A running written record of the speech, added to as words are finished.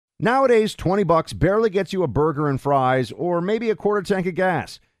Nowadays, $20 barely gets you a burger and fries or maybe a quarter tank of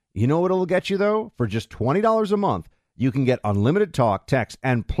gas. You know what it'll get you, though? For just $20 a month, you can get unlimited talk, text,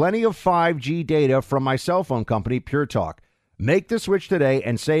 and plenty of 5G data from my cell phone company, Pure Talk. Make the switch today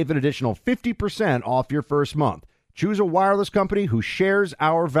and save an additional 50% off your first month. Choose a wireless company who shares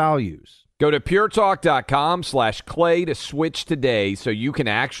our values. Go to puretalk.com/Clay to switch today so you can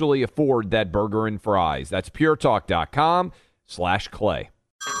actually afford that burger and fries. That's puretalk.com/Clay.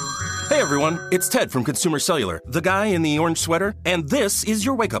 Hey everyone, it's Ted from Consumer Cellular, the guy in the orange sweater, and this is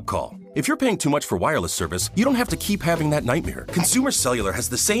your wake-up call. If you're paying too much for wireless service, you don't have to keep having that nightmare. Consumer Cellular has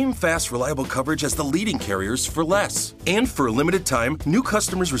the same fast, reliable coverage as the leading carriers for less. And for a limited time, new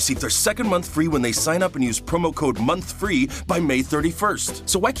customers receive their second month free when they sign up and use promo code MONTHFREE by May 31st.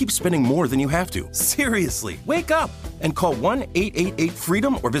 So why keep spending more than you have to? Seriously, wake up and call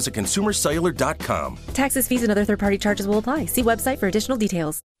 1-888-FREEDOM or visit consumercellular.com. Taxes, fees, and other third-party charges will apply. See website for additional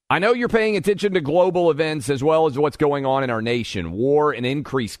details. I know you're paying attention to global events as well as what's going on in our nation. War and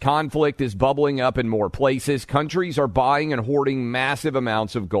increased conflict is bubbling up in more places. Countries are buying and hoarding massive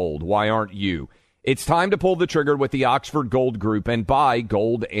amounts of gold. Why aren't you? It's time to pull the trigger with the Oxford Gold Group and buy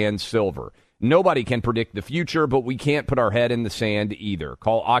gold and silver. Nobody can predict the future, but we can't put our head in the sand either.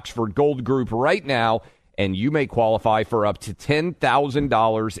 Call Oxford Gold Group right now, and you may qualify for up to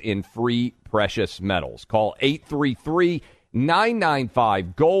 $10,000 in free precious metals. Call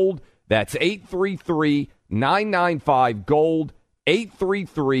 833-995-GOLD. That's 833-995-GOLD,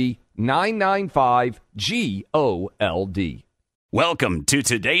 833-995-GOLD. Welcome to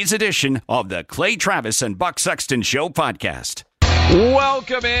today's edition of the Clay Travis and Buck Sexton Show podcast.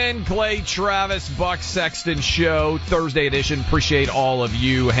 Welcome in, Clay Travis, Buck Sexton Show, Thursday edition. Appreciate all of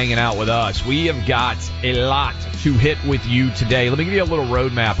you hanging out with us. We have got a lot to hit with you today. Let me give you a little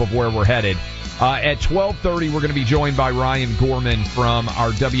roadmap of where we're headed. At 12:30, we're going to be joined by Ryan Gorman from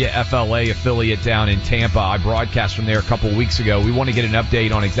our WFLA affiliate down in Tampa. I broadcast from there a couple of weeks ago. We want to get an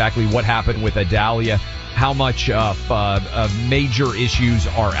update on exactly what happened with Idalia, how much of major issues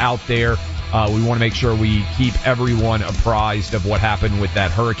are out there. We want to make sure we keep everyone apprised of what happened with that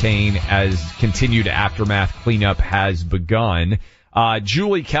hurricane as continued aftermath cleanup has begun.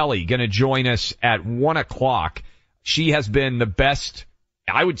 Julie Kelly going to join us at 1 o'clock. She has been the best,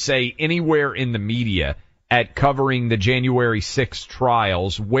 I would say, anywhere in the media at covering the January 6th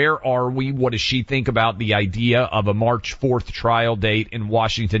trials. Where are we? What does she think about the idea of a March 4th trial date in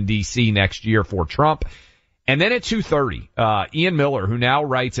Washington, D.C. next year for Trump? And then at 2:30, Ian Miller, who now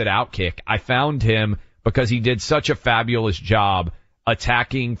writes at Outkick, I found him because he did such a fabulous job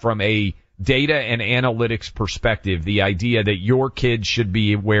attacking from a data and analytics perspective the idea that your kids should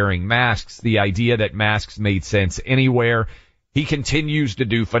be wearing masks, the idea that masks made sense anywhere. He continues to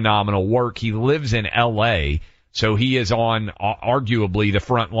do phenomenal work. He lives in L.A., so he is on arguably the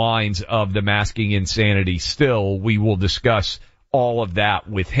front lines of the masking insanity still. We will discuss all of that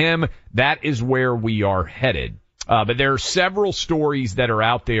with him. That is where we are headed. But there are several stories that are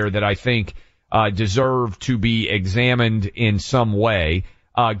out there that I think deserve to be examined in some way.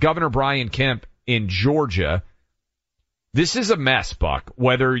 Governor Brian Kemp in Georgia. This is a mess, Buck,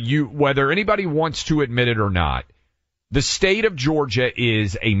 whether anybody wants to admit it or not. The state of Georgia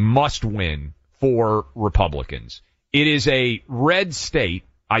is a must-win for Republicans. It is a red state,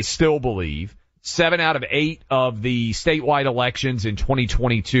 I still believe. 7 out of 8 of the statewide elections in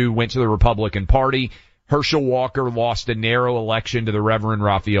 2022 went to the Republican Party. Herschel Walker lost a narrow election to the Reverend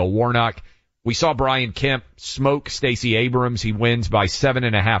Raphael Warnock. We saw Brian Kemp smoke Stacey Abrams. He wins by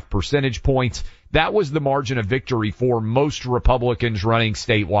 7.5 percentage points. That was the margin of victory for most Republicans running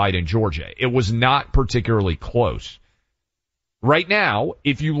statewide in Georgia. It was not particularly close. Right now,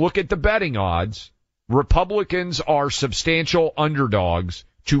 if you look at the betting odds, Republicans are substantial underdogs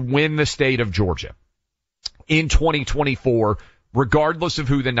to win the state of Georgia in 2024, regardless of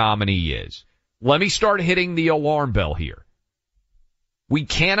who the nominee is. Let me start hitting the alarm bell here. We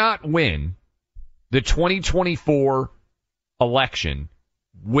cannot win the 2024 election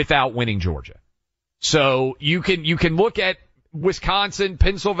without winning Georgia. So you can look at Wisconsin,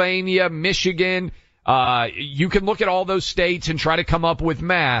 Pennsylvania, Michigan. You can look at all those states and try to come up with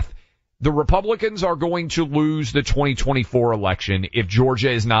math. The Republicans are going to lose the 2024 election if Georgia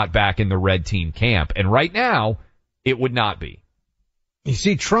is not back in the red team camp. And right now, it would not be. You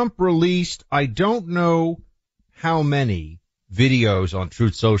see, Trump released, I don't know how many videos on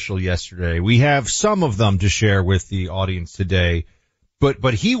Truth Social yesterday. We have some of them to share with the audience today.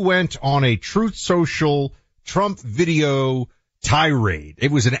 But he went on a Truth Social Trump video tirade. It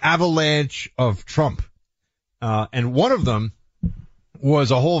was an avalanche of Trump. And one of them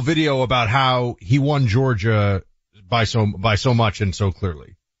was a whole video about how he won Georgia by so much and so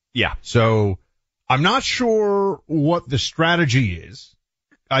clearly. Yeah. So I'm not sure what the strategy is.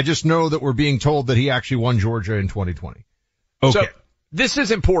 I just know that we're being told that he actually won Georgia in 2020. Okay. So this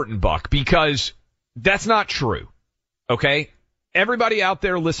is important, Buck, because that's not true. Okay? Everybody out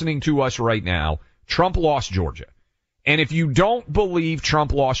there listening to us right now, Trump lost Georgia. And if you don't believe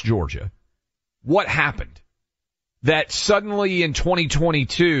Trump lost Georgia, what happened? That suddenly in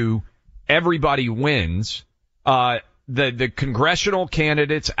 2022, everybody wins. The congressional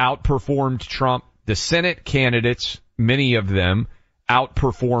candidates outperformed Trump. The Senate candidates, many of them,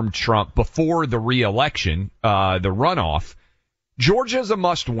 outperformed Trump before the re-election, the runoff. Georgia's a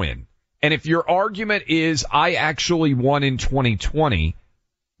must win. And if your argument is, I actually won in 2020,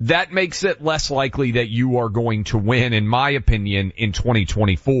 that makes it less likely that you are going to win, in my opinion, in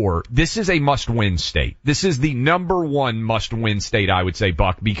 2024. This is a must-win state. This is the number one must-win state, I would say,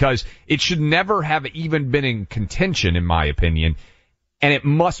 Buck, because it should never have even been in contention, in my opinion, and it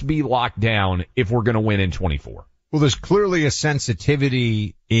must be locked down if we're going to win in 24. Well, there's clearly a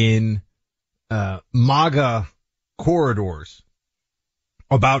sensitivity in MAGA corridors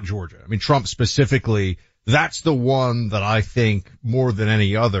about Georgia. I mean, Trump specifically, that's the one that I think more than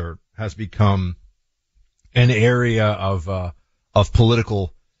any other has become an area of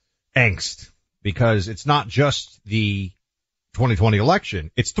political angst, because it's not just the 2020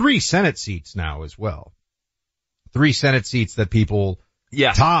 election. It's 3 Senate seats now as well. 3 Senate seats that people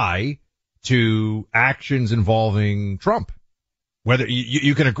tie to actions involving Trump. Whether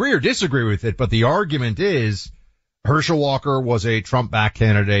you can agree or disagree with it, but the argument is Herschel Walker was a Trump-backed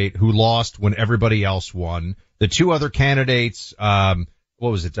candidate who lost when everybody else won. The 2 other candidates, what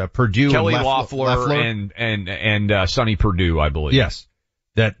was it? Perdue, Kelly and Loeffler and Sonny Perdue, I believe. Yes,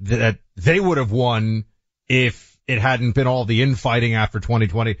 that they would have won if it hadn't been all the infighting after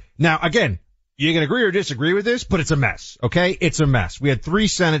 2020. Now, again, you can agree or disagree with this, but it's a mess. Okay, it's a mess. We had 3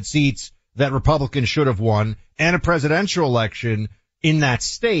 Senate seats that Republicans should have won, and a presidential election in that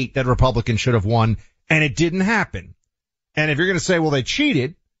state that Republicans should have won. And it didn't happen. And if you're going to say, well, they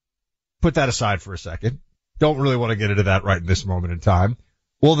cheated, put that aside for a second. Don't really want to get into that right in this moment in time.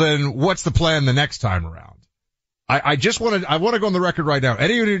 Well, then what's the plan the next time around? I want to go on the record right now.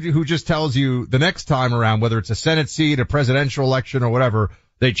 Anyone who just tells you the next time around, whether it's a Senate seat, a presidential election or whatever,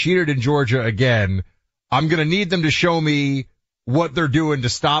 they cheated in Georgia again, I'm going to need them to show me what they're doing to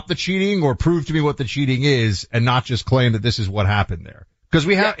stop the cheating or prove to me what the cheating is, and not just claim that this is what happened there. Because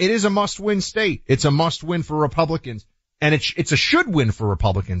it is a must-win state. It's a must-win for Republicans. And it's a should-win for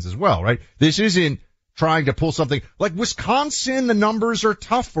Republicans as well, right? This isn't trying to pull something like Wisconsin. The numbers are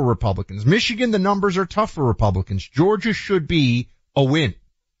tough for Republicans. Michigan, the numbers are tough for Republicans. Georgia should be a win.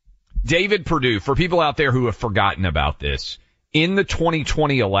 David Perdue, for people out there who have forgotten about this, in the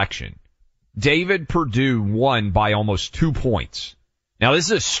 2020 election, David Perdue won by almost 2 points. Now, this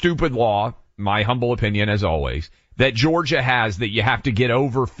is a stupid law, my humble opinion as always, that Georgia has, that you have to get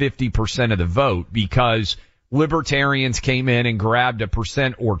over 50% of the vote, because libertarians came in and grabbed a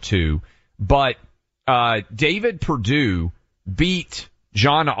percent or 2. But David Perdue beat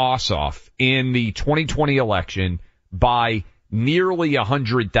John Ossoff in the 2020 election by nearly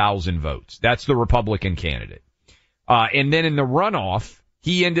 100,000 votes. That's the Republican candidate. And then in the runoff,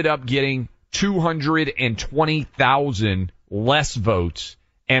 he ended up getting 220,000 less votes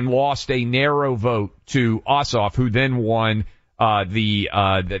and lost a narrow vote to Ossoff, who then won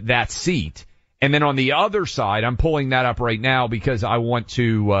that seat. And then on the other side, I'm pulling that up right now because I want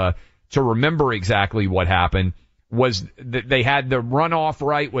to remember exactly what happened. Was that they had the runoff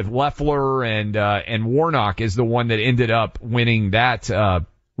right with Loeffler and Warnock is the one that ended up winning that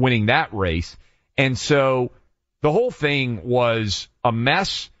race. And so the whole thing was a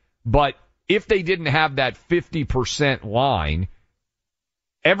mess. But if they didn't have that 50% line,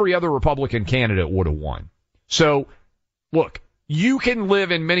 every other Republican candidate would have won. So, look, you can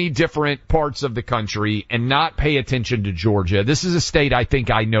live in many different parts of the country and not pay attention to Georgia. This is a state I think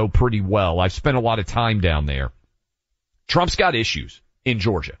I know pretty well. I've spent a lot of time down there. Trump's got issues in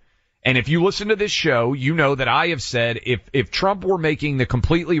Georgia. And if you listen to this show, you know that I have said if Trump were making the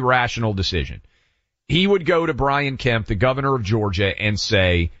completely rational decision, he would go to Brian Kemp, the governor of Georgia, and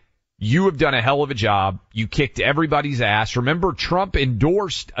say, you have done a hell of a job. You kicked everybody's ass. Remember, Trump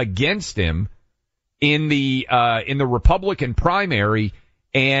endorsed against him in the Republican primary,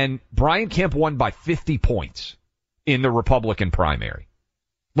 and Brian Kemp won by 50 points in the Republican primary.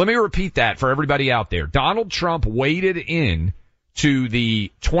 Let me repeat that for everybody out there. Donald Trump waded in to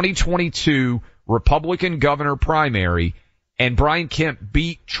the 2022 Republican governor primary, and Brian Kemp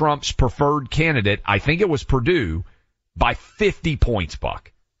beat Trump's preferred candidate, I think it was Perdue, by 50 points,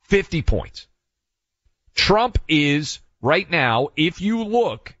 Buck. 50 points. Trump is, right now, if you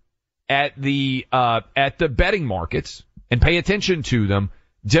look at the betting markets and pay attention to them,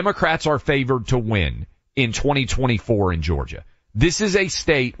 Democrats are favored to win in 2024 in Georgia. This is a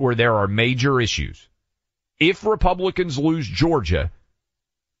state where there are major issues. If Republicans lose Georgia,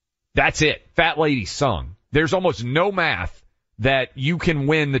 that's it. Fat lady sung. There's almost no math that you can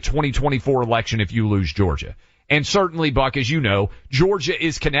win the 2024 election if you lose Georgia. And certainly, Buck, as you know, Georgia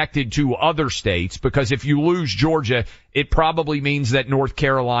is connected to other states because if you lose Georgia, it probably means that North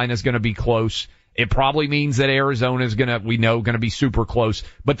Carolina is going to be close. It probably means that Arizona is going to be super close.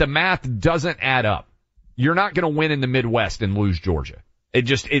 But the math doesn't add up. You're not going to win in the Midwest and lose Georgia.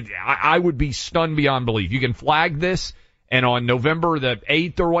 I would be stunned beyond belief. You can flag this, and on November the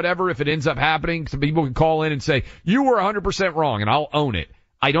 8th or whatever, if it ends up happening, some people can call in and say, you were 100% wrong, and I'll own it.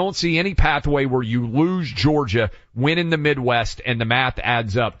 I don't see any pathway where you lose Georgia, win in the Midwest, and the math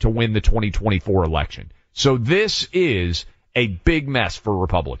adds up to win the 2024 election. So this is a big mess for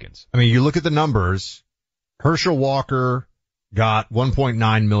Republicans. I mean, you look at the numbers. Herschel Walker got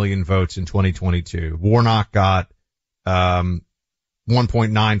 1.9 million votes in 2022. Warnock got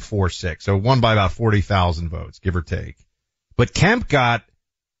 1.946, so won by about 40,000 votes, give or take. But Kemp got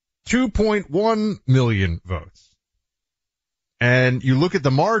 2.1 million votes. And you look at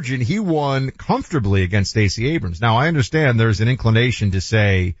the margin, he won comfortably against Stacey Abrams. Now, I understand there's an inclination to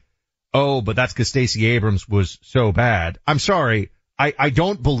say, oh, but that's because Stacey Abrams was so bad. I'm sorry. I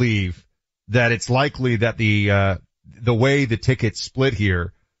don't believe that it's likely that the way the ticket split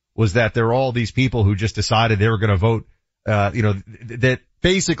here was that there are all these people who just decided they were going to vote, that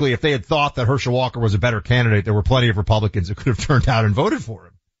basically if they had thought that Herschel Walker was a better candidate, there were plenty of Republicans that could have turned out and voted for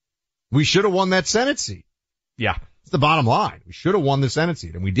him. We should have won that Senate seat. Yeah. It's the bottom line. We should have won the Senate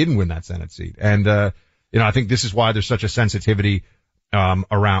seat, and we didn't win that Senate seat. And, I think this is why there's such a sensitivity,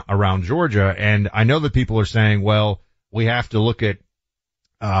 around Georgia. And I know that people are saying, well, we have to look at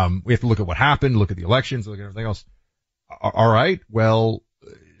what happened, look at the elections, look at everything else. All right. Well,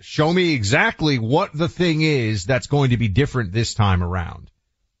 show me exactly what the thing is that's going to be different this time around.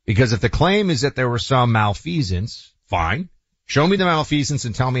 Because if the claim is that there were some malfeasance, fine. Show me the malfeasance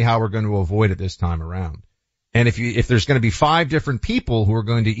and tell me how we're going to avoid it this time around. And if there's going to be 5 different people who are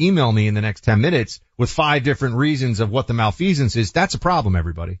going to email me in the next 10 minutes with 5 different reasons of what the malfeasance is, that's a problem,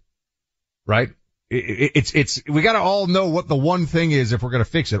 everybody. Right? We got to all know what the one thing is if we're going to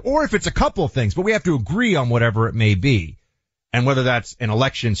fix it, or if it's a couple of things, but we have to agree on whatever it may be. And whether that's an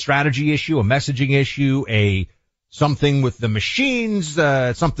election strategy issue, a messaging issue, something with the machines,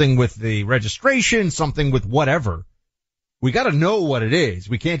 something with the registration, something with whatever. We got to know what it is.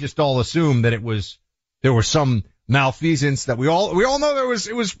 We can't just all assume that there was some malfeasance that we all know it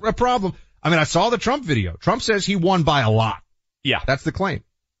was a problem. I mean, I saw the Trump video. Trump says he won by a lot. Yeah. That's the claim.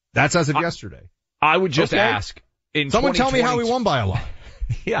 That's as of yesterday. I would just ask. Someone tell me how he won by a lot.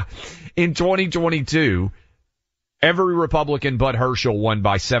 Yeah. In 2022, every Republican but Herschel won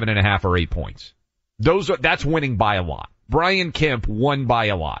by 7.5 or 8 points. That's winning by a lot. Brian Kemp won by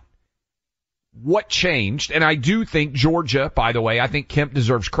a lot. What changed? And I do think Georgia, by the way, I think Kemp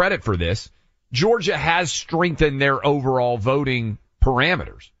deserves credit for this. Georgia has strengthened their overall voting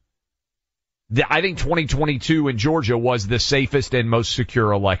parameters. I think 2022 in Georgia was the safest and most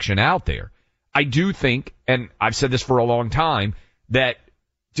secure election out there. I do think, and I've said this for a long time, that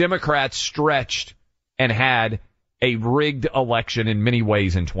Democrats stretched and had a rigged election in many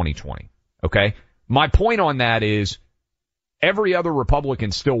ways in 2020. Okay? My point on that is every other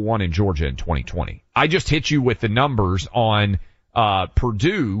Republican still won in Georgia in 2020. I just hit you with the numbers on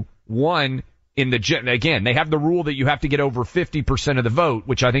Purdue won. Again, they have the rule that you have to get over 50% of the vote,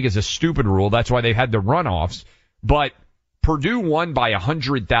 which I think is a stupid rule. That's why they've had the runoffs. But Purdue won by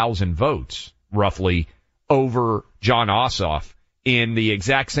 100,000 votes, roughly, over John Ossoff in the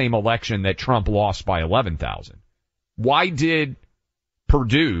exact same election that Trump lost by 11,000. Why did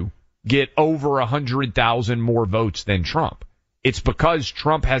Purdue get over 100,000 more votes than Trump? It's because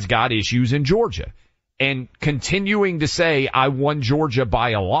Trump has got issues in Georgia. And continuing to say, I won Georgia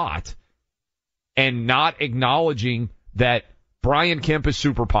by a lot, and not acknowledging that Brian Kemp is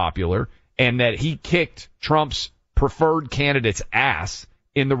super popular and that he kicked Trump's preferred candidate's ass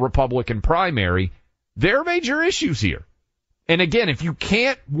in the Republican primary, there are major issues here. And again, if you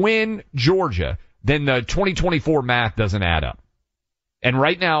can't win Georgia, then the 2024 math doesn't add up. And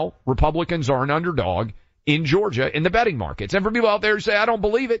right now, Republicans are an underdog in Georgia in the betting markets. And for people out there who say, I don't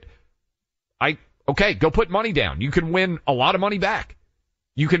believe it, okay, go put money down. You can win a lot of money back.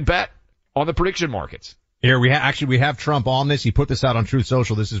 You can bet on the prediction markets. Here, we have Trump on this. He put this out on Truth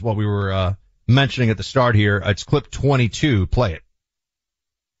Social. This is what we were mentioning at the start here. It's clip 22. Play it.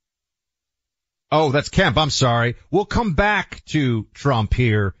 Oh, that's Kemp. I'm sorry. We'll come back to Trump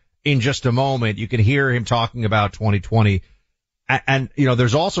here in just a moment. You can hear him talking about 2020. And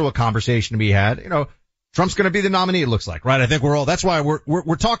there's also a conversation to be had. Trump's going to be the nominee, it looks like, right? I think that's why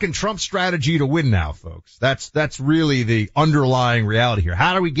we're talking Trump strategy to win now, folks. That's really the underlying reality here.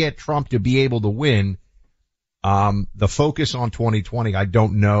 How do we get Trump to be able to win? The focus on 2020, I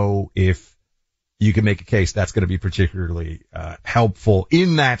don't know if you can make a case that's going to be particularly, helpful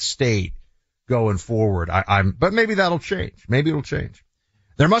in that state going forward. But maybe that'll change. Maybe it'll change.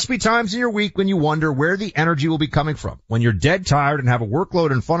 There must be times in your week when you wonder where the energy will be coming from. When you're dead tired and have a workload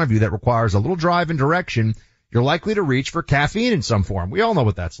in front of you that requires a little drive and direction, you're likely to reach for caffeine in some form. We all know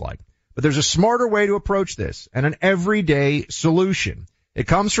what that's like. But there's a smarter way to approach this and an everyday solution. It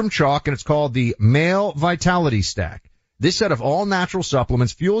comes from Chalk and it's called the Male Vitality Stack. This set of all natural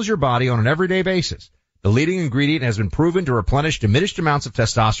supplements fuels your body on an everyday basis. The leading ingredient has been proven to replenish diminished amounts of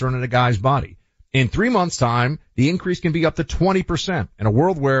testosterone in a guy's body. In 3 months' time, the increase can be up to 20%. In a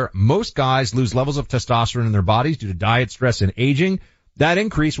world where most guys lose levels of testosterone in their bodies due to diet, stress, and aging, that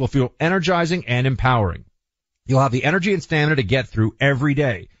increase will feel energizing and empowering. You'll have the energy and stamina to get through every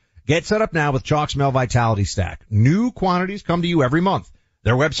day. Get set up now with Chalk's Male Vitality Stack. New quantities come to you every month.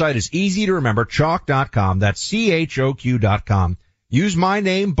 Their website is easy to remember, chalk.com. That's CHOQ.com. Use my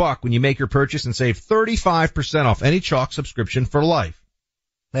name, Buck, when you make your purchase and save 35% off any Chalk subscription for life.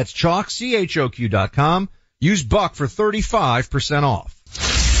 That's Chalk, CHOQ.com. Use Buck for 35% off.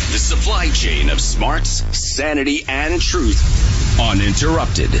 The supply chain of smarts, sanity, and truth.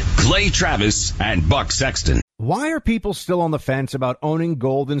 Uninterrupted. Clay Travis and Buck Sexton. Why are people still on the fence about owning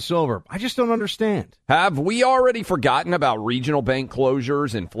gold and silver? I just don't understand. Have we already forgotten about regional bank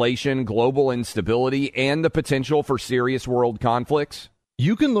closures, inflation, global instability, and the potential for serious world conflicts?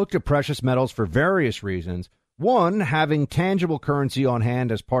 You can look to precious metals for various reasons. 1, having tangible currency on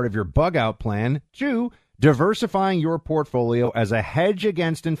hand as part of your bug-out plan. 2, diversifying your portfolio as a hedge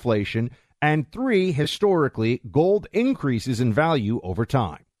against inflation. And 3, historically, gold increases in value over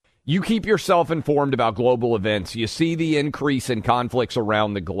time. You keep yourself informed about global events. You see the increase in conflicts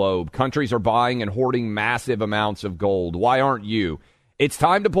around the globe. Countries are buying and hoarding massive amounts of gold. Why aren't you? It's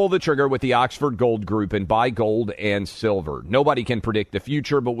time to pull the trigger with the Oxford Gold Group and buy gold and silver. Nobody can predict the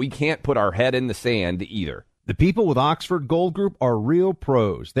future, but we can't put our head in the sand either. The people with Oxford Gold Group are real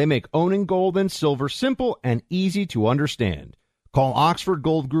pros. They make owning gold and silver simple and easy to understand. Call Oxford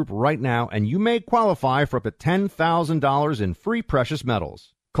Gold Group right now, and you may qualify for up to $10,000 in free precious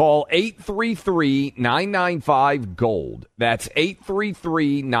metals. Call 833-995-GOLD. That's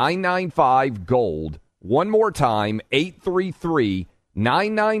 833-995-GOLD. One more time,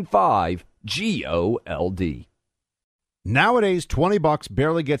 833-995-GOLD. Nowadays, $20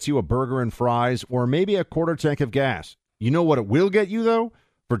 barely gets you a burger and fries or maybe a quarter tank of gas. You know what it will get you, though?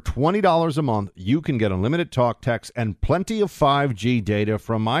 For $20 a month, you can get unlimited talk, text, and plenty of 5G data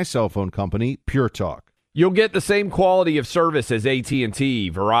from my cell phone company, Pure Talk. You'll get the same quality of service as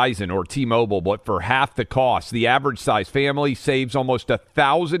AT&T, Verizon, or T-Mobile, but for half the cost. The average size family saves almost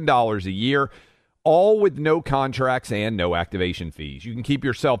 $1,000 a year, all with no contracts and no activation fees. You can keep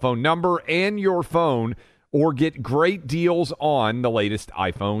your cell phone number and your phone or get great deals on the latest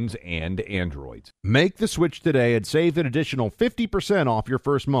iPhones and Androids. Make the switch today and save an additional 50% off your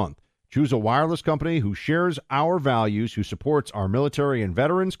first month. Choose a wireless company who shares our values, who supports our military and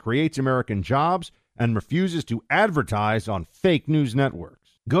veterans, creates American jobs, and refuses to advertise on fake news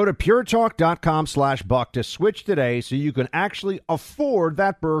networks. Go to puretalk.com/buck to switch today so you can actually afford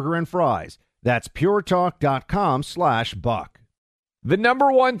that burger and fries. That's puretalk.com/buck. The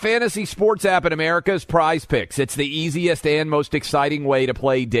number one fantasy sports app in America is Prize Picks. It's the easiest and most exciting way to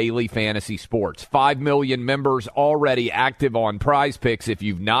play daily fantasy sports. 5 million members already active on Prize Picks. If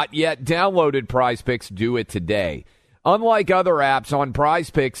you've not yet downloaded Prize Picks, do it today. Unlike other apps, on Prize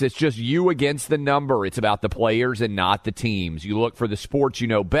Picks, it's just you against the number. It's about the players and not the teams. You look for the sports you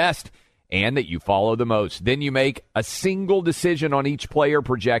know best and that you follow the most. Then you make a single decision on each player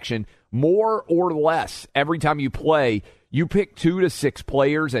projection, more or less. Every time you play, you pick 2 to 6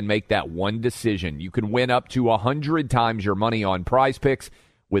 players and make that one decision. You can win up to 100 times your money on Prize Picks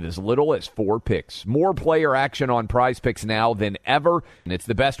with as little as 4 picks. More player action on Prize Picks now than ever, and it's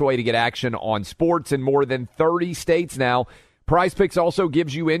the best way to get action on sports in more than 30 states now. Prize Picks also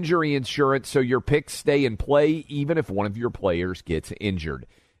gives you injury insurance so your picks stay in play even if one of your players gets injured.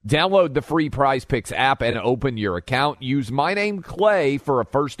 Download the free Prize Picks app and open your account. Use my name, Clay, for a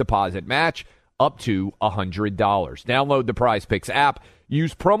first deposit match up to $100. Download the Prize Picks app.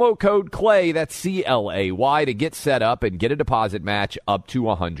 Use promo code CLAY, that's C-L-A-Y, to get set up and get a deposit match up to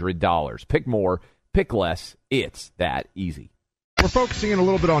 $100. Pick more, pick less. It's that easy. We're focusing in a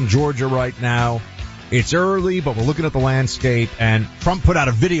little bit on Georgia right now. It's early, but we're looking at the landscape, and Trump put out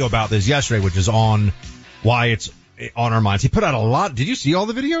a video about this yesterday, which is on why it's on our minds. He put out a lot. Did you see all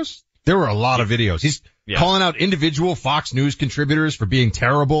the videos? There were a lot of videos. He's calling out individual Fox News contributors for being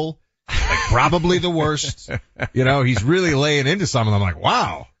terrible, like probably the worst. He's really laying into some of them. Like,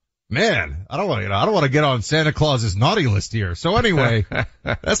 wow, man, I don't want to get on Santa Claus's naughty list here. So anyway,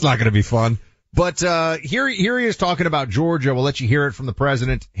 that's not going to be fun. But here he is talking about Georgia. We'll let you hear it from the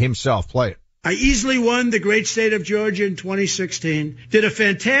president himself. Play it. I easily won the great state of Georgia in 2016, did a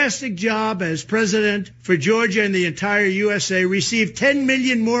fantastic job as president for Georgia and the entire USA, received 10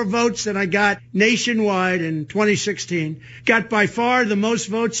 million more votes than I got nationwide in 2016, got by far the most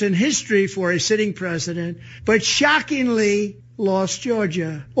votes in history for a sitting president, but shockingly lost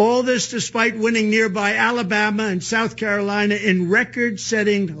Georgia. All this despite winning nearby Alabama and South Carolina in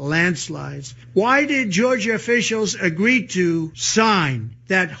record-setting landslides. Why did Georgia officials agree to sign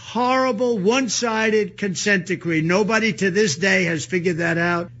that horrible one-sided consent decree? Nobody to this day has figured that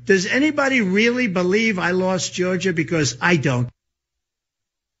out. Does anybody really believe I lost Georgia? Because I don't.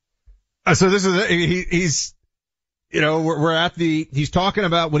 So this is, he's talking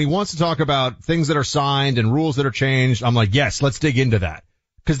about when he wants to talk about things that are signed and rules that are changed. I'm like, yes, let's dig into that.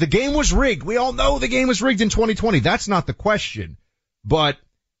 Because the game was rigged. We all know the game was rigged in 2020. That's not the question. But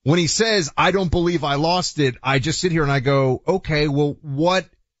when he says, I don't believe I lost it, I just sit here and I go, okay, well, what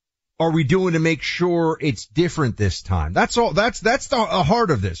are we doing to make sure it's different this time? That's all. That's the heart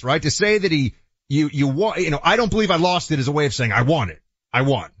of this, right? To say that I don't believe I lost it is a way of saying I won it. I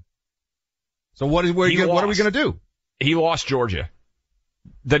won. So what are we going to do? He lost Georgia.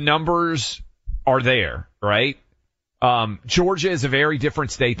 The numbers are there, right? Georgia is a very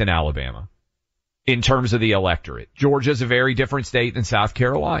different state than Alabama in terms of the electorate. Georgia is a very different state than South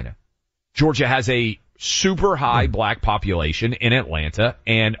Carolina. Georgia has a super high black population in Atlanta,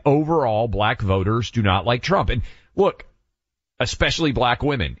 and overall black voters do not like Trump. And look, especially black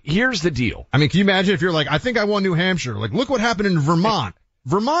women. Here's the deal. I mean, can you imagine if you're like, I think I won New Hampshire. Like, look what happened in Vermont.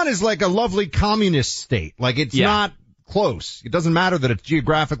 Vermont is like a lovely communist state. Like, it's not close. It doesn't matter that it's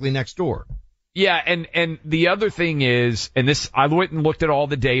geographically next door. Yeah, and the other thing is, and this, I went and looked at all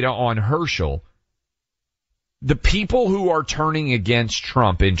the data on Herschel. The people who are turning against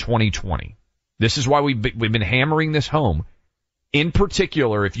Trump in 2020, this is why we've been hammering this home. In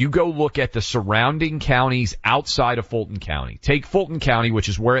particular, if you go look at the surrounding counties outside of Fulton County, take Fulton County, which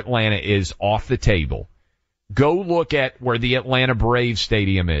is where Atlanta is, off the table. Go look at where the Atlanta Braves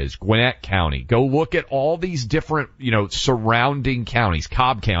Stadium is, Gwinnett County. Go look at all these different, surrounding counties.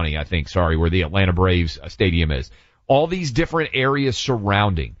 Cobb County, where the Atlanta Braves Stadium is. All these different areas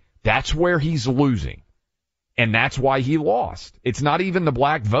surrounding. That's where he's losing. And that's why he lost. It's not even the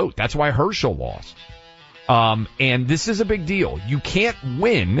black vote. That's why Herschel lost. And this is a big deal. You can't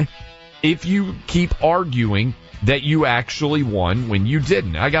win if you keep arguing that you actually won when you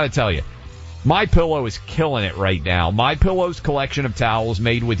didn't. I gotta tell you. MyPillow is killing it right now. MyPillow's collection of towels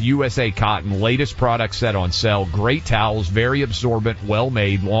made with USA cotton, latest product set on sale. Great towels, very absorbent,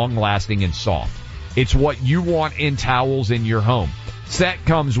 well-made, long-lasting, and soft. It's what you want in towels in your home. Set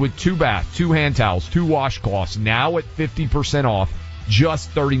comes with 2 bath, 2 hand towels, 2 washcloths, now at 50% off,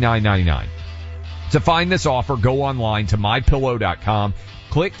 just $39.99. To find this offer, go online to MyPillow.com.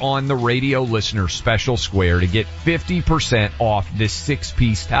 Click on the radio listener special square to get 50% off this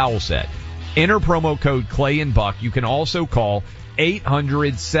 6-piece towel set. Enter promo code Clay and Buck. You can also call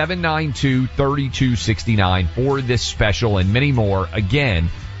 800-792-3269 for this special and many more. Again,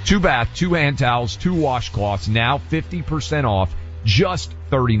 2 bath, 2 hand towels, 2 washcloths, now 50% off, just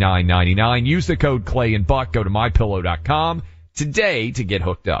 $39.99. Use the code Clay and Buck. Go to MyPillow.com today to get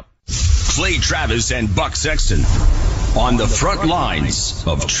hooked up. Clay Travis and Buck Sexton on the front lines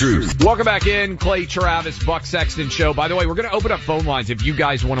of truth. Welcome back in, Clay Travis, Buck Sexton Show. By the way, we're going to open up phone lines if you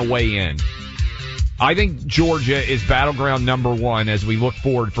guys want to weigh in. I think Georgia is battleground number 1 as we look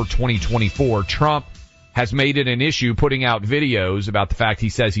forward for 2024. Trump has made it an issue putting out videos about the fact he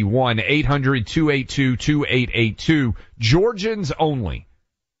says he won. 800-282-2882. Georgians only.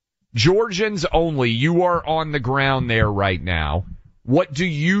 Georgians only. You are on the ground there right now. What do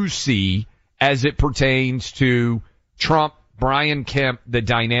you see as it pertains to Trump, Brian Kemp, the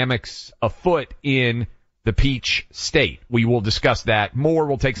dynamics afoot in the Peach State? We will discuss that more.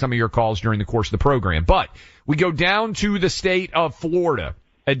 We'll take some of your calls during the course of the program. But we go down to the state of Florida.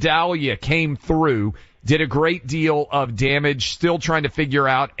 Idalia came through, did a great deal of damage, still trying to figure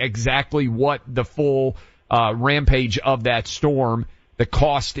out exactly what the full rampage of that storm, the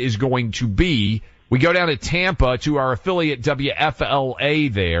cost is going to be. We go down to Tampa to our affiliate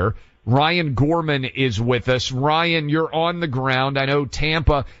WFLA there. Ryan Gorman is with us. Ryan, you're on the ground. I know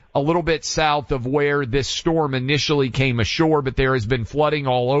Tampa, a little bit south of where this storm initially came ashore, but there has been flooding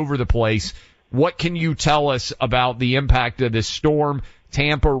all over the place. What can you tell us about the impact of this storm,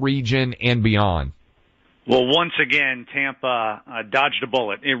 Tampa region, and beyond? Well, once again, Tampa dodged a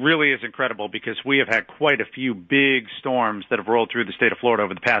bullet. It really is incredible because we have had quite a few big storms that have rolled through the state of Florida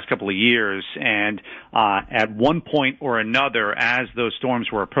over the past couple of years. And at one point or another, as those storms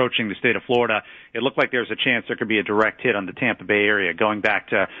were approaching the state of Florida, it looked like there was a chance there could be a direct hit on the Tampa Bay area, going back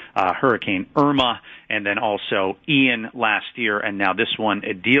to Hurricane Irma and then also Ian last year, and now this one,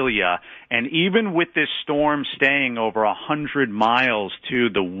 Idalia. And even with this storm staying over 100 miles to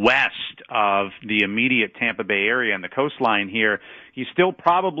the west of the immediate Tampa Bay area and the coastline here, you still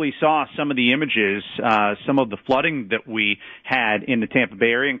probably saw some of the images, some of the flooding that we had in the Tampa Bay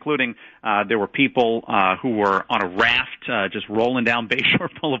area, including there were people who were on a raft just rolling down Bayshore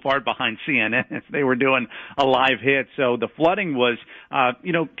Boulevard behind CNN as they were doing a live hit. So the flooding was,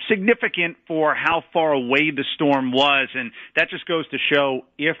 significant for how far away the storm was, and that just goes to show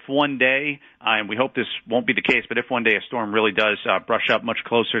if one day, and we hope this won't be the case, but if one day a storm really does brush up much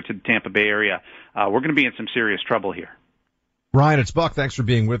closer to the Tampa Bay area, we're going to be in some serious trouble here. Ryan, it's Buck. Thanks for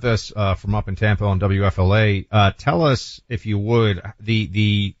being with us from up in Tampa on WFLA. Tell us, if you would,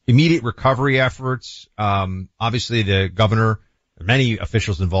 the immediate recovery efforts. Obviously, the governor, many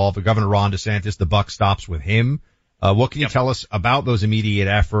officials involved, but Governor Ron DeSantis, the buck stops with him. What can you tell us about those immediate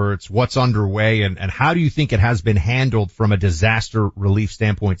efforts? What's underway, and how do you think it has been handled from a disaster relief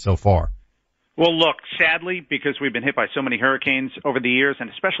standpoint so far? Well, look, sadly, because we've been hit by so many hurricanes over the years, and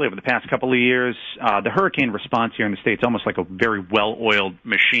especially over the past couple of years, the hurricane response here in the State's almost like a very well-oiled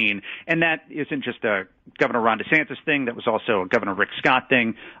machine. And that isn't just a Governor Ron DeSantis thing. That was also a Governor Rick Scott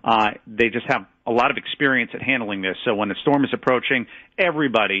thing. They just have a lot of experience at handling this. So when the storm is approaching,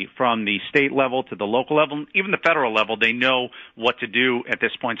 everybody from the state level to the local level, even the federal level, they know what to do at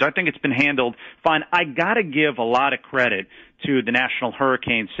this point. So I think it's been handled fine. I got to give a lot of credit to the National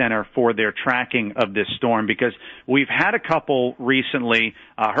Hurricane Center for their tracking of this storm, because we've had a couple recently.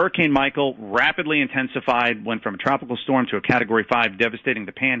 Hurricane Michael rapidly intensified, went from a tropical storm to a Category 5, devastating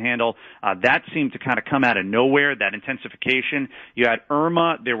the Panhandle. That seemed to kind of come out of nowhere, that intensification. You had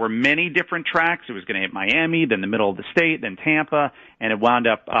Irma. There were many different tracks. It was going to hit Miami, then the middle of the state, then Tampa, and it wound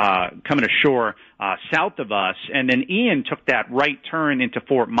up coming ashore south of us. And then Ian took that right turn into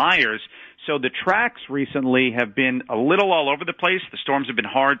Fort Myers. So the tracks recently have been a little all over the place. The storms have been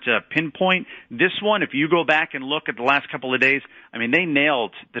hard to pinpoint. This one, if you go back and look at the last couple of days, I mean, they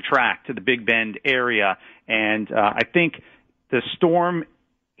nailed the track to the Big Bend area. And I think the storm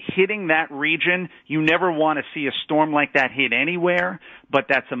hitting that region, you never want to see a storm like that hit anywhere, but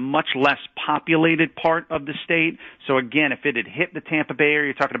that's a much less populated part of the state. So again, if it had hit the Tampa Bay area,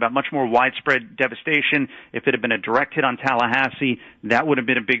 you're talking about much more widespread devastation. If it had been a direct hit on Tallahassee, that would have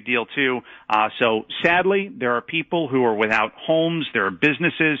been a big deal too. So sadly, there are people who are without homes. There are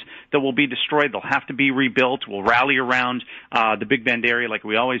businesses that will be destroyed. They'll have to be rebuilt. We'll rally around the Big Bend area like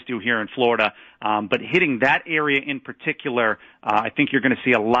we always do here in Florida. But hitting that area in particular, I think you're going to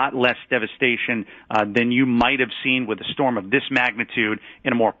see a lot less devastation than you might have seen with a storm of this magnitude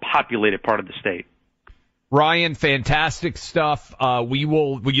in a more populated part of the state. Ryan, fantastic stuff.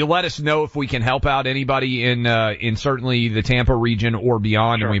 Will you let us know if we can help out anybody in certainly the Tampa region or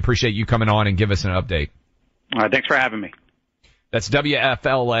beyond? Sure. And we appreciate you coming on and give us an update. All right, thanks for having me. That's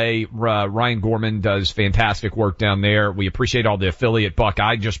WFLA. Ryan Gorman does fantastic work down there. We appreciate all the affiliate. Buck,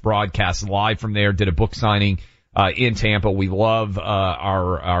 I just broadcast live from there, did a book signing in Tampa. We love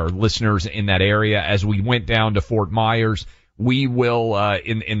our listeners in that area. As we went down to Fort Myers, we will,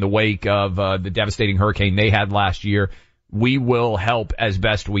 in the wake of the devastating hurricane they had last year, we will help as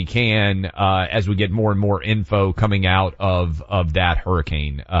best we can as we get more and more info coming out of that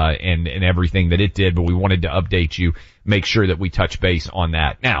hurricane and everything that it did. But we wanted to update you, make sure that we touch base on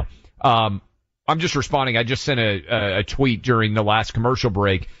that. Now, I'm just responding. I just sent a tweet during the last commercial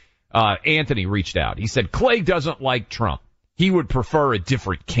break. Anthony reached out. He said, Clay doesn't like Trump. He would prefer a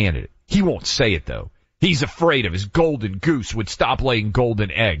different candidate. He won't say it, though. He's afraid of his golden goose would stop laying golden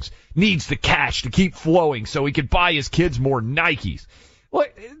eggs. Needs the cash to keep flowing so he could buy his kids more Nikes.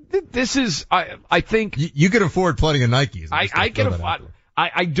 Look, this is, I think. You can afford plenty of Nikes. I can afford.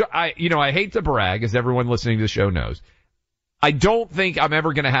 I hate to brag, as everyone listening to the show knows. I don't think I'm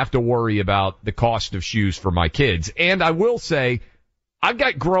ever going to have to worry about the cost of shoes for my kids. And I will say, I've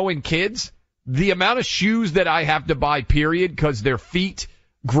got growing kids. The amount of shoes that I have to buy, period, because their feet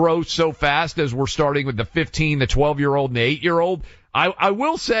grow so fast as we're starting with the 15, the 12-year-old, and the 8-year-old. I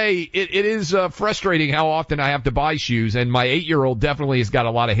will say it is frustrating how often I have to buy shoes, and my 8-year-old definitely has got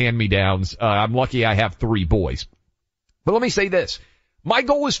a lot of hand-me-downs. I'm lucky I have 3 boys. But let me say this. My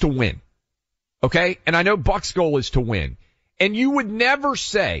goal is to win. Okay? And I know Buck's goal is to win. And you would never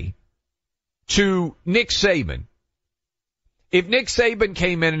say to Nick Saban, if Nick Saban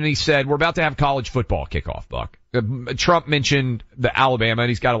came in and he said, we're about to have college football kickoff, Buck. Trump mentioned the Alabama, and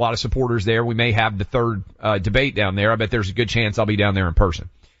he's got a lot of supporters there. We may have the third debate down there. I bet there's a good chance I'll be down there in person.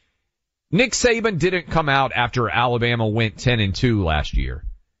 Nick Saban didn't come out after Alabama went 10-2 last year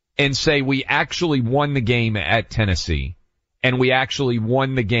and say we actually won the game at Tennessee and we actually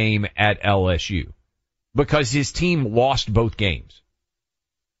won the game at LSU because his team lost both games.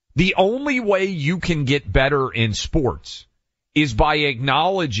 The only way you can get better in sports is by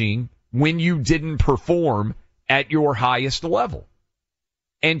acknowledging when you didn't perform at your highest level.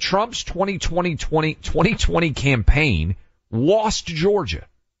 And Trump's 2020 campaign lost Georgia.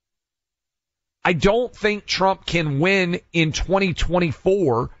 I don't think Trump can win in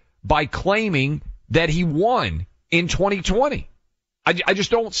 2024 by claiming that he won in 2020. I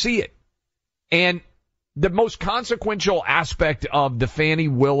just don't see it. And the most consequential aspect of the Fani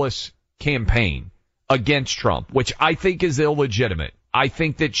Willis campaign against Trump, which I think is illegitimate. I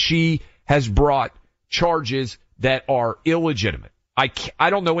think that she has brought charges that are illegitimate. I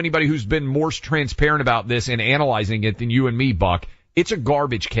don't know anybody who's been more transparent about this and analyzing it than you and me, Buck. It's a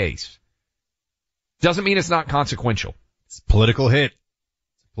garbage case. Doesn't mean it's not consequential. It's a political hit.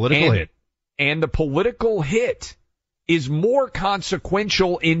 Hit. And the political hit is more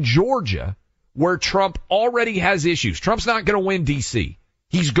consequential in Georgia, where Trump already has issues. Trump's not going to win D.C.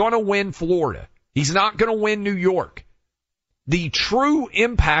 He's going to win Florida. He's not going to win New York. The true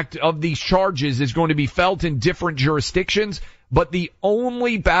impact of these charges is going to be felt in different jurisdictions, but the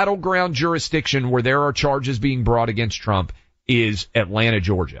only battleground jurisdiction where there are charges being brought against Trump is Atlanta,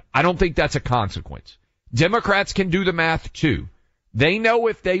 Georgia. I don't think that's a consequence. Democrats can do the math too. They know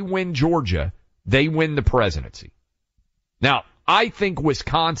if they win Georgia, they win the presidency. Now, I think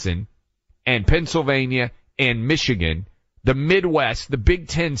Wisconsin and Pennsylvania and Michigan, the Midwest, the Big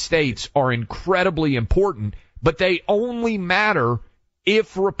Ten states are incredibly important, but they only matter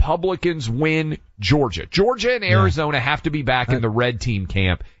if Republicans win Georgia. Georgia and Arizona have to be back in the red team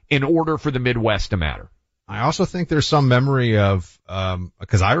camp in order for the Midwest to matter. I also think there's some memory of,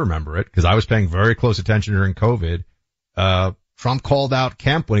 because I remember it, because I was paying very close attention during COVID. Trump called out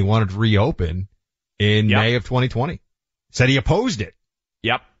Kemp when he wanted to reopen in May of 2020. Said he opposed it.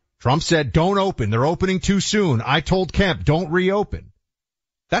 Yep. Trump said, don't open. They're opening too soon. I told Kemp, don't reopen.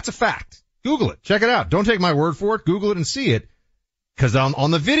 That's a fact. Google it. Check it out. Don't take my word for it. Google it and see it. Because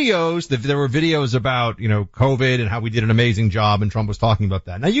on the videos, there were videos about, COVID and how we did an amazing job, and Trump was talking about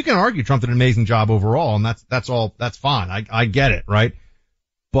that. Now, you can argue Trump did an amazing job overall, and that's fine. I get it, right?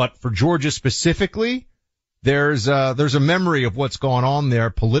 But for Georgia specifically, there's a memory of what's going on there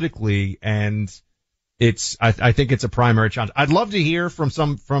politically, and I think it's a primary challenge. I'd love to hear from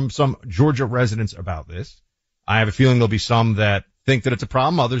some Georgia residents about this. I have a feeling there'll be some that think that it's a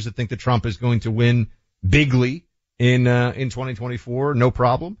problem, others that think that Trump is going to win bigly in 2024, no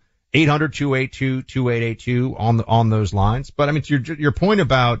problem. 800-282-2882 on those lines. But I mean, to your point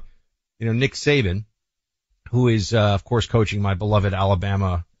about, Nick Saban, who is, of course, coaching my beloved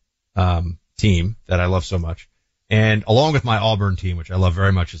Alabama, team that I love so much, and along with my Auburn team, which I love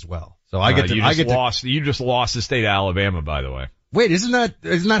very much as well. So you just lost the state of Alabama, by the way. Wait, isn't that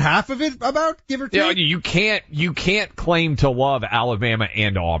half of it about, give or take? Yeah, you can't claim to love Alabama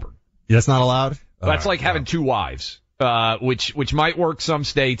and Auburn. That's not allowed? That's like having two wives, which might work some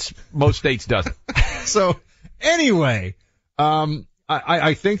states, most states doesn't. So anyway,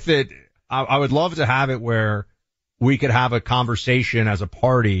 I think that I would love to have it where we could have a conversation as a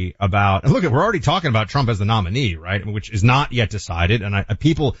party about, and look, we're already talking about Trump as the nominee, right? Which is not yet decided. And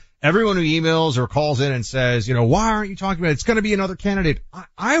everyone who emails or calls in and says, why aren't you talking about it? It's going to be another candidate.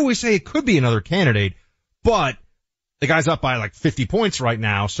 I always say it could be another candidate, but the guy's up by like 50 points right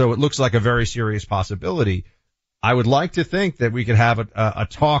now, so it looks like a very serious possibility. I would like to think that we could have a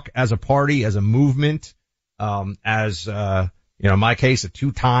talk as a party, as a movement, in my case, a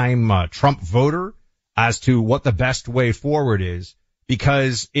two-time Trump voter, as to what the best way forward is.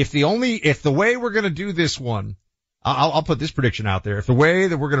 Because if the way we're going to do this one, I'll put this prediction out there. If the way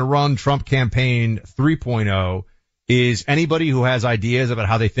that we're going to run Trump campaign 3.0 is anybody who has ideas about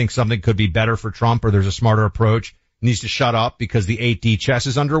how they think something could be better for Trump or there's a smarter approach needs to shut up because the 8D chess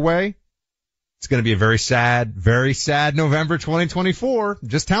is underway, it's going to be a very sad November 2024.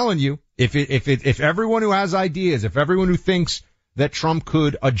 Just telling you, if everyone who has ideas, if everyone who thinks that Trump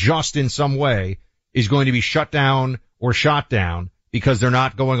could adjust in some way is going to be shut down or shot down, because they're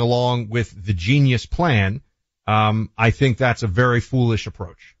not going along with the genius plan, I think that's a very foolish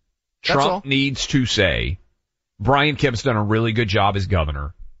approach. Trump needs to say, Brian Kemp's done a really good job as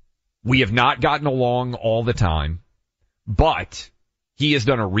governor. We have not gotten along all the time, but he has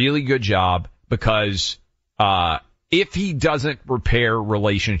done a really good job because if he doesn't repair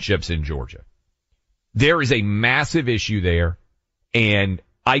relationships in Georgia, there is a massive issue there, and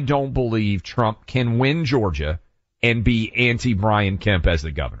I don't believe Trump can win Georgia and be anti-Brian Kemp as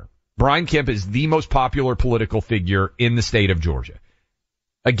the governor. Brian Kemp is the most popular political figure in the state of Georgia.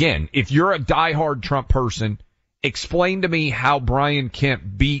 Again, if you're a diehard Trump person, explain to me how Brian Kemp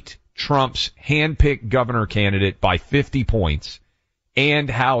beat Trump's handpicked governor candidate by 50 points and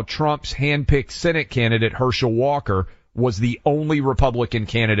how Trump's handpicked Senate candidate Herschel Walker was the only Republican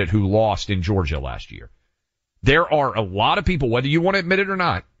candidate who lost in Georgia last year. There are a lot of people, whether you want to admit it or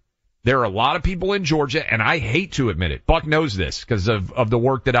not, there are a lot of people in Georgia, and I hate to admit it. Buck knows this because of the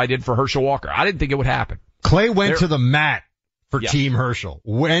work that I did for Herschel Walker. I didn't think it would happen. Clay went to the mat for Team Herschel.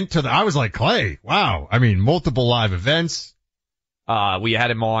 I was like, Clay, wow. I mean, multiple live events. We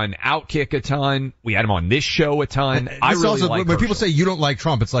had him on Outkick a ton. We had him on this show a ton. I really also, like when Herschel. people say you don't like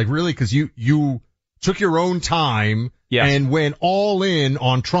Trump, it's like, really? Because you took your own time and went all in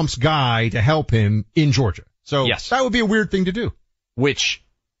on Trump's guy to help him in Georgia. So that would be a weird thing to do. Which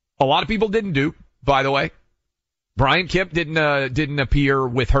a lot of people didn't do, by the way. Brian Kemp didn't appear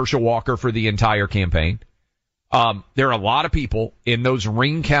with Herschel Walker for the entire campaign. There are a lot of people in those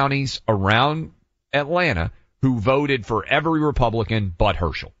ring counties around Atlanta who voted for every Republican but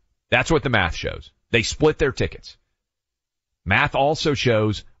Herschel. That's what the math shows. They split their tickets. Math also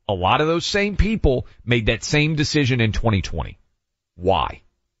shows a lot of those same people made that same decision in 2020. Why?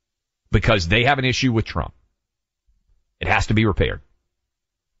 Because they have an issue with Trump. It has to be repaired.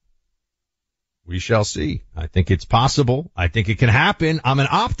 We shall see. I think it's possible. I think it can happen. I'm an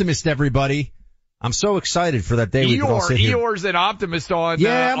optimist, everybody. I'm so excited for that day we can all sit here. Eeyore's an optimist on.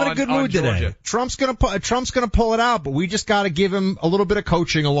 Yeah, I'm in a good mood Georgia today. Trump's gonna pull it out, but we just got to give him a little bit of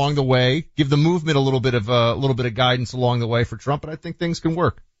coaching along the way, give the movement a little bit of guidance along the way for Trump, and I think things can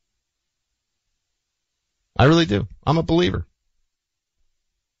work. I really do. I'm a believer.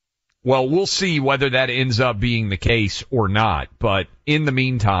 Well, we'll see whether that ends up being the case or not. But in the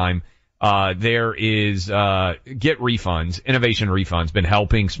meantime, there is Get Refunds, Innovation Refunds, been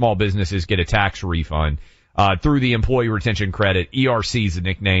helping small businesses get a tax refund through the Employee Retention Credit. ERC is the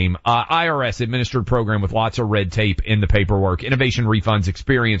nickname. IRS administered program with lots of red tape in the paperwork. Innovation Refunds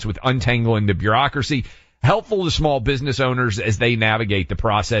experience with untangling the bureaucracy. Helpful to small business owners as they navigate the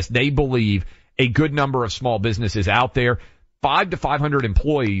process. They believe a good number of small businesses out there, 500 to 500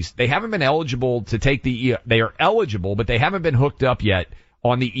 employees, they haven't been eligible to take they are eligible, but they haven't been hooked up yet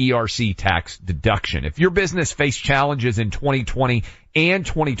on the ERC tax deduction. If your business faced challenges in 2020 and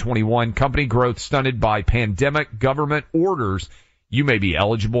 2021, company growth stunted by pandemic government orders, you may be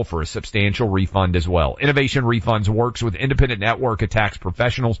eligible for a substantial refund as well. Innovation Refunds works with independent network of tax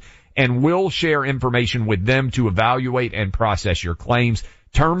professionals and will share information with them to evaluate and process your claims.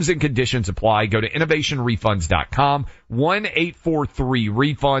 Terms and conditions apply. Go to innovationrefunds.com,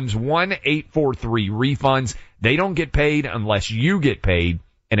 1-843-REFUNDS, 1-843-REFUNDS. They don't get paid unless you get paid.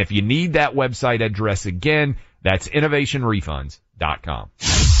 And if you need that website address again, that's innovationrefunds.com.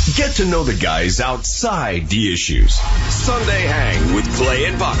 Get to know the guys outside the issues. Sunday Hang with Clay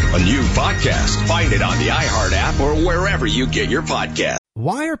and Buck, a new podcast. Find it on the iHeart app or wherever you get your podcast.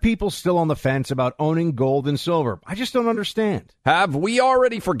 Why are people still on the fence about owning gold and silver? I just don't understand. Have we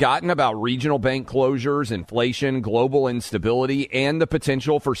already forgotten about regional bank closures, inflation, global instability, and the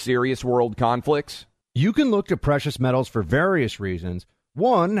potential for serious world conflicts? You can look to precious metals for various reasons.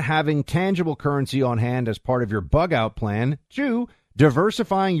 1, having tangible currency on hand as part of your bug-out plan. 2,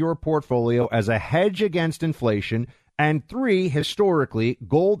 diversifying your portfolio as a hedge against inflation. And 3, historically,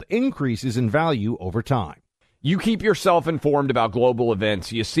 gold increases in value over time. You keep yourself informed about global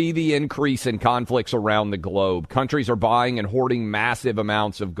events. You see the increase in conflicts around the globe. Countries are buying and hoarding massive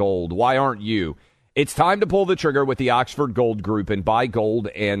amounts of gold. Why aren't you? It's time to pull the trigger with the Oxford Gold Group and buy gold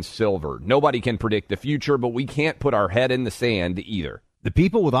and silver. Nobody can predict the future, but we can't put our head in the sand either. The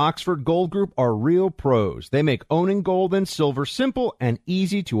people with Oxford Gold Group are real pros. They make owning gold and silver simple and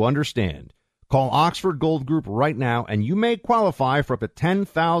easy to understand. Call Oxford Gold Group right now, and you may qualify for up to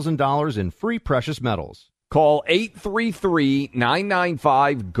 $10,000 in free precious metals. Call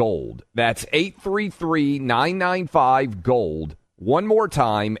 833-995-GOLD. That's 833-995-GOLD. One more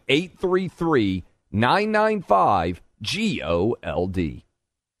time, 833-995-GOLD.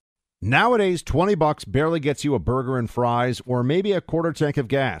 Nowadays, $20 barely gets you a burger and fries or maybe a quarter tank of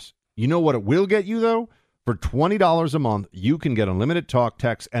gas. You know what it will get you, though? For For $20 a month, you can get unlimited talk,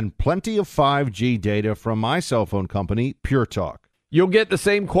 text, and plenty of 5G data from my cell phone company, Pure Talk. You'll get the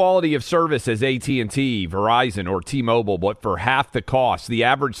same quality of service as AT&T, Verizon, or T-Mobile, but for half the cost. The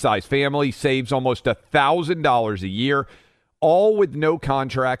average size family saves almost $1,000 a year, all with no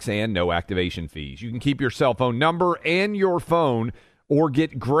contracts and no activation fees. You can keep your cell phone number and your phone or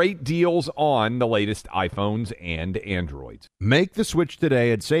get great deals on the latest iPhones and Androids. Make the switch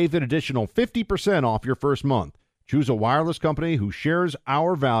today and save an additional 50% off your first month. Choose a wireless company who shares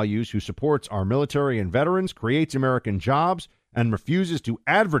our values, who supports our military and veterans, creates American jobs, and refuses to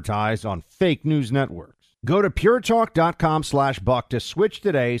advertise on fake news networks. Go to puretalk.com/buck to switch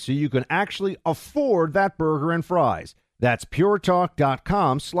today so you can actually afford that burger and fries. That's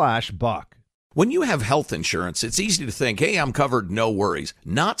puretalk.com/buck. When you have health insurance, it's easy to think, hey, I'm covered, no worries.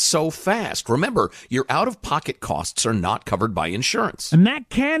 Not so fast. Remember, your out-of-pocket costs are not covered by insurance. And that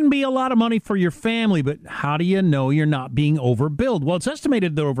can be a lot of money for your family, but how do you know you're not being overbilled? Well, it's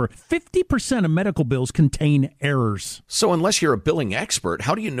estimated that over 50% of medical bills contain errors. So unless you're a billing expert,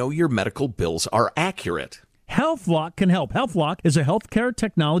 how do you know your medical bills are accurate? HealthLock can help. HealthLock is a healthcare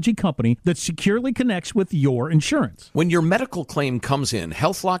technology company that securely connects with your insurance. When your medical claim comes in,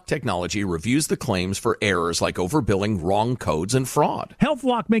 HealthLock technology reviews the claims for errors like overbilling, wrong codes, and fraud.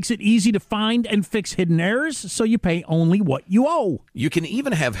 HealthLock makes it easy to find and fix hidden errors so you pay only what you owe. You can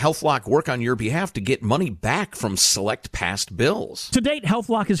even have HealthLock work on your behalf to get money back from select past bills. To date,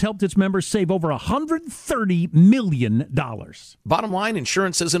 HealthLock has helped its members save over $130 million. Bottom line,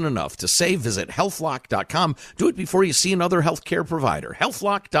 insurance isn't enough. To save, visit healthlock.com. Do it before you see another healthcare provider.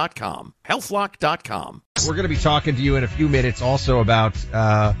 Healthlock.com. Healthlock.com. We're going to be talking to you in a few minutes also about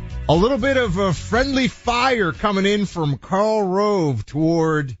a little bit of a friendly fire coming in from Karl Rove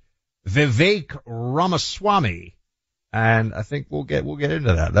toward Vivek Ramaswamy. And I think we'll get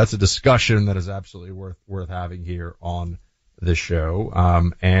into that. That's a discussion that is absolutely worth having here on the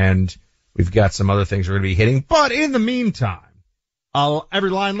show. And we've got some other things we're going to be hitting. But in the meantime,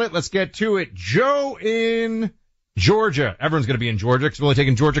 every line lit. Let's get to it. Joe in Georgia. Everyone's going to be in Georgia because we're only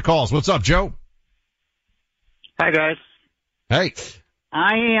taking Georgia calls. What's up, Joe? Hi, guys. Hey.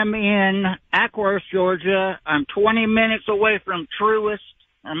 I am in Ackworth, Georgia. I'm 20 minutes away from Truist.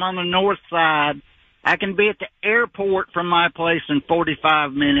 I'm on the north side. I can be at the airport from my place in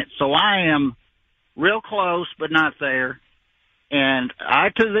 45 minutes, so I am real close but not there. And I,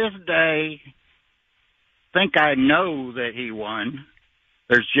 to this day, think I know that he won.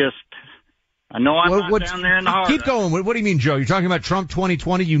 There's just, I know I'm not down there in the heart. Keep going. What do you mean, Joe? You're talking about Trump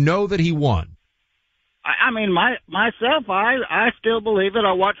 2020. You know that he won. I mean, myself, I still believe it.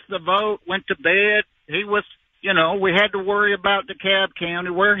 I watched the vote, went to bed. He was, we had to worry about DeKalb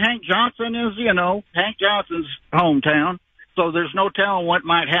County, where Hank Johnson is, Hank Johnson's hometown. So there's no telling what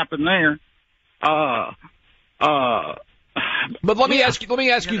might happen there. But let me ask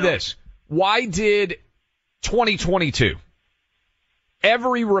you this. Why did 2022,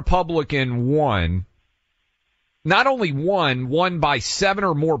 every Republican won, not only won by 7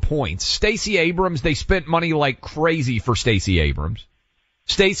 or more points. Stacey Abrams, they spent money like crazy for Stacey Abrams.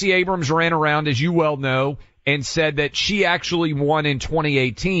 Stacey Abrams ran around, as you well know, and said that she actually won in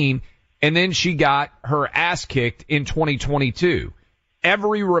 2018, and then she got her ass kicked in 2022.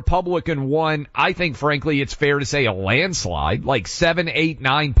 Every Republican won, I think, frankly, it's fair to say a landslide, like 7, 8,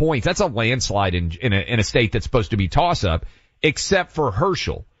 9 points. That's a landslide in a state that's supposed to be toss-up, except for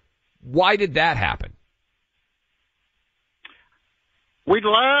Herschel. Why did that happen? We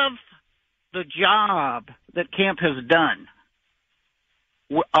love the job that Kemp has done.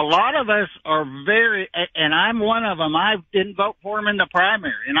 A lot of us are and I'm one of them, I didn't vote for him in the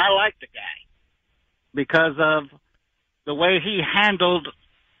primary, and I like the guy because of the way he handled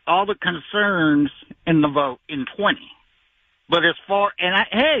all the concerns in the vote in 20.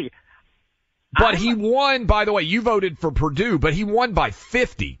 But he won, by the way, you voted for Purdue, but he won by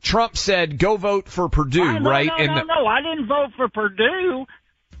 50. Trump said, go vote for Purdue, right? No, I didn't vote for Purdue.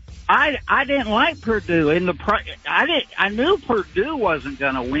 I didn't like Purdue I knew Purdue wasn't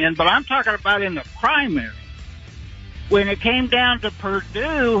going to win, but I'm talking about in the primary. When it came down to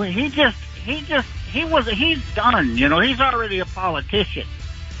Purdue, he's done. He's already a politician.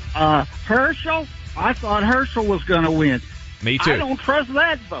 Herschel, I thought Herschel was going to win. Me too. I don't trust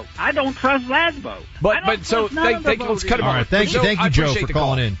that vote. But let's cut him off. Thank you, Joe, for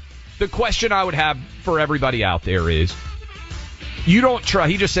calling in. The question I would have for everybody out there is, you don't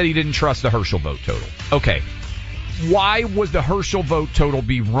trust. He just said he didn't trust the Herschel vote total. Okay, why was the Herschel vote total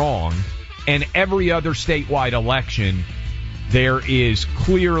be wrong? And every other statewide election, there is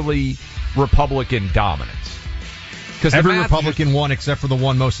clearly Republican dominance. Because every Republican won except for the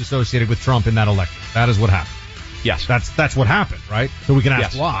one most associated with Trump in that election. That is what happened. Yes. That's what happened, right? So we can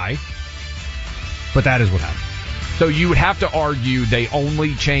ask why, but that is what happened. So you would have to argue they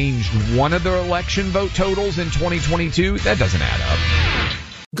only changed one of their election vote totals in 2022? That doesn't add up.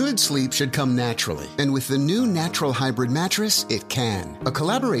 Good sleep should come naturally, and with the new Natural Hybrid mattress, it can. A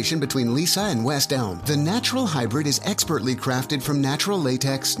collaboration between Lisa and West Elm, the Natural Hybrid is expertly crafted from natural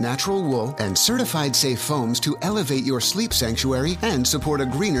latex, natural wool, and certified safe foams to elevate your sleep sanctuary and support a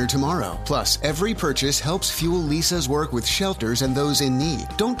greener tomorrow. Plus, every purchase helps fuel Lisa's work with shelters and those in need.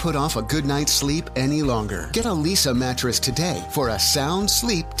 Don't put off a good night's sleep any longer. Get a Lisa mattress today for a sound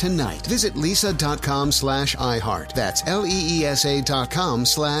sleep tonight. Visit lisa.com/iHeart. That's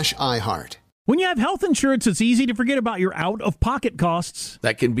LEESA.com/iHeart. When you have health insurance, it's easy to forget about your out-of-pocket costs.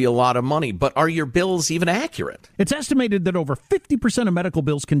 That can be a lot of money, but are your bills even accurate? It's estimated that over 50% of medical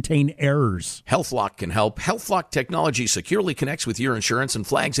bills contain errors. HealthLock can help. HealthLock technology securely connects with your insurance and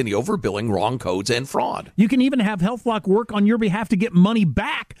flags any overbilling, wrong codes, and fraud. You can even have HealthLock work on your behalf to get money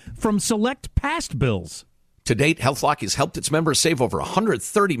back from select past bills. To date, HealthLock has helped its members save over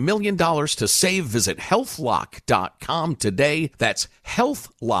 $130 million. To save, visit healthlock.com today. That's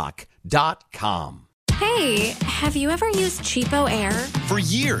healthlock.com. Hey, have you ever used Cheapo Air? For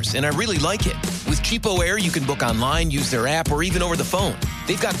years, and I really like it. With Cheapo Air, you can book online, use their app, or even over the phone.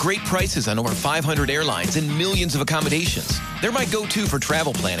 They've got great prices on over 500 airlines and millions of accommodations. They're my go-to for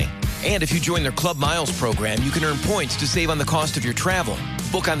travel planning. And if you join their Club Miles program, you can earn points to save on the cost of your travel.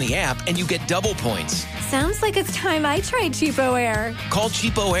 Book on the app, and you get double points. Sounds like it's time I tried Cheapo Air. Call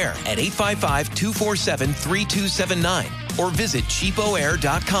Cheapo Air at 855-247-3279 or visit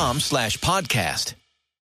cheapoair.com/podcast.